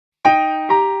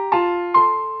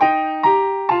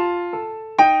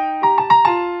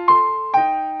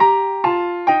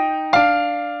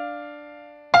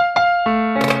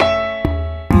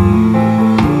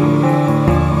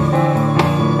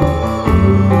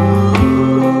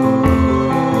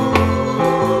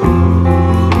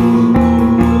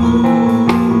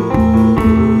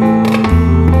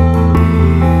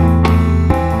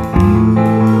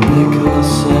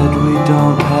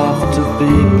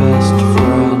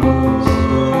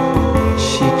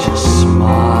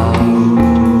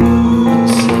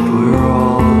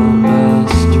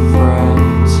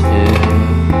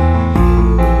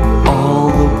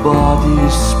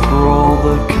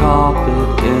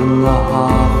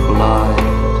blind.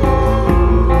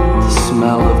 The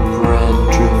smell of bread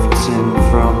drifts in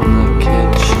from the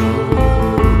kitchen.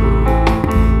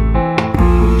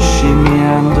 She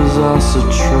meanders us a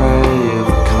tray of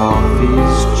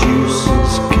coffees,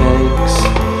 juices, cakes,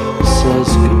 says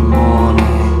good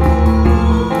morning,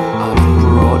 I've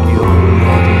brought your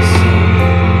medicine.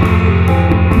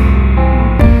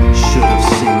 Should have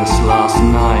seen us last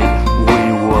night, we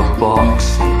were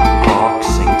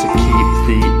boxing to keep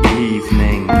the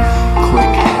evening.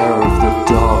 Quick hair of the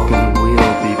dog and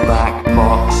we'll be back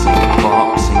boxing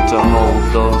to hold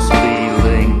those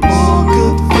feelings. All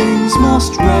good things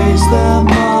must raise their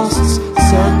masts,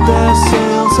 set their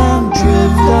sails and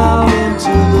drift out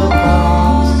into the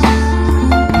past.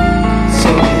 So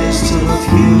here's to the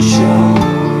future.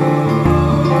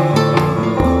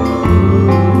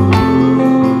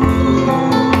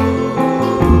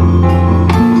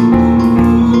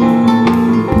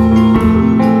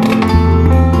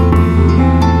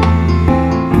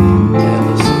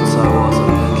 Ever since I was a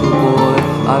little boy,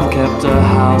 I've kept a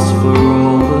house for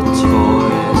all the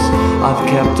toys. I've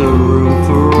kept a room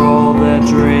for all their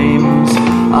dreams.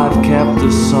 I've kept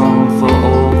a song for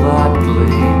all that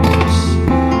gleams.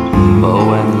 But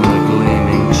when the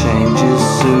gleaming changes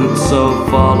suit, so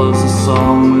follows a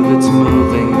song with its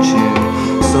moving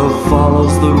tune. So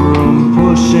follows the room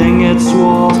pushing its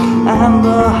walls, and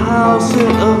the house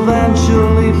it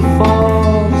eventually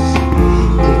falls.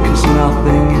 Because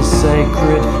nothing is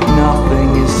sacred, nothing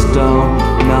is stone,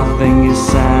 nothing is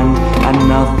sand, and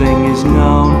nothing is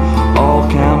known. All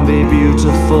can be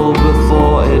beautiful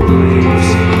before it leaves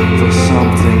for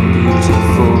something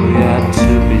beautiful yet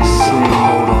to be seen.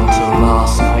 Hold on to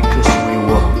last night, cause we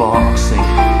were boxing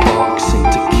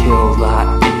to kill that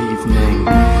evening.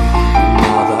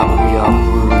 Now that we are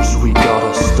bruised, we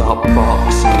gotta stop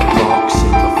boxing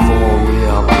before we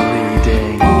are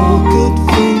bleeding. All good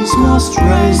things must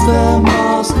raise their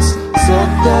masts, set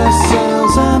their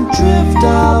sails and drift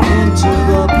out into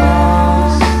the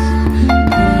past.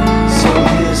 So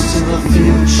here's to the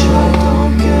future.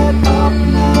 Don't get up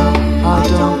now, I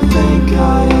don't think I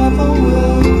ever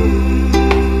will.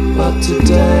 But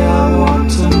today I want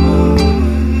to move.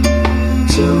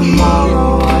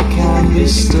 Tomorrow I can be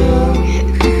still.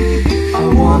 I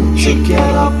want to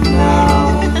get up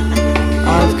now,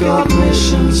 I've got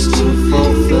missions to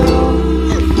fulfill.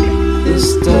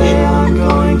 This day I'm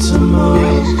going to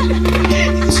move.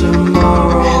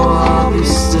 Tomorrow I'll be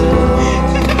still.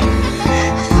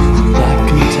 That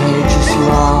contagious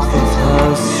laugh of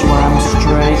hers swam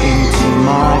straight into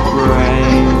my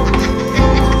brain.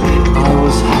 I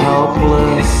was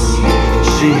helpless,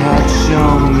 she had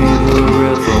shown me the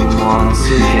rhythm once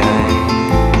again.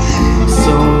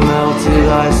 So melted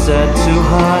I said to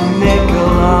her,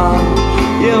 Nicola,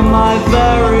 you're my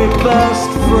very best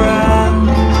friend.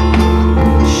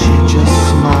 She just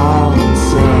smiled and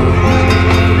said,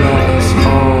 let us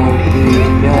all be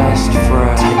best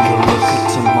friends. Take a look at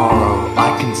tomorrow, I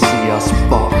can see us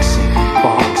boxing.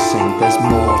 There's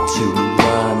more to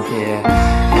learn here.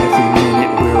 Every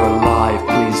minute we're alive,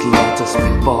 please let us be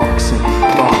boxing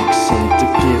to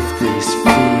give these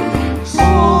feelings.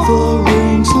 All the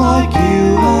rings like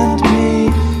you and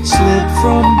me slip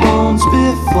from bones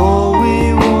before we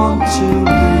want to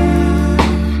leave.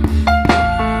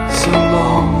 So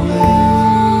long live.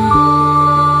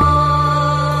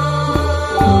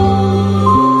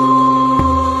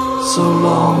 So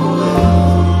long live.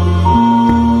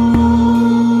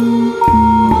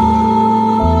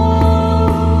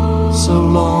 So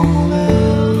long live.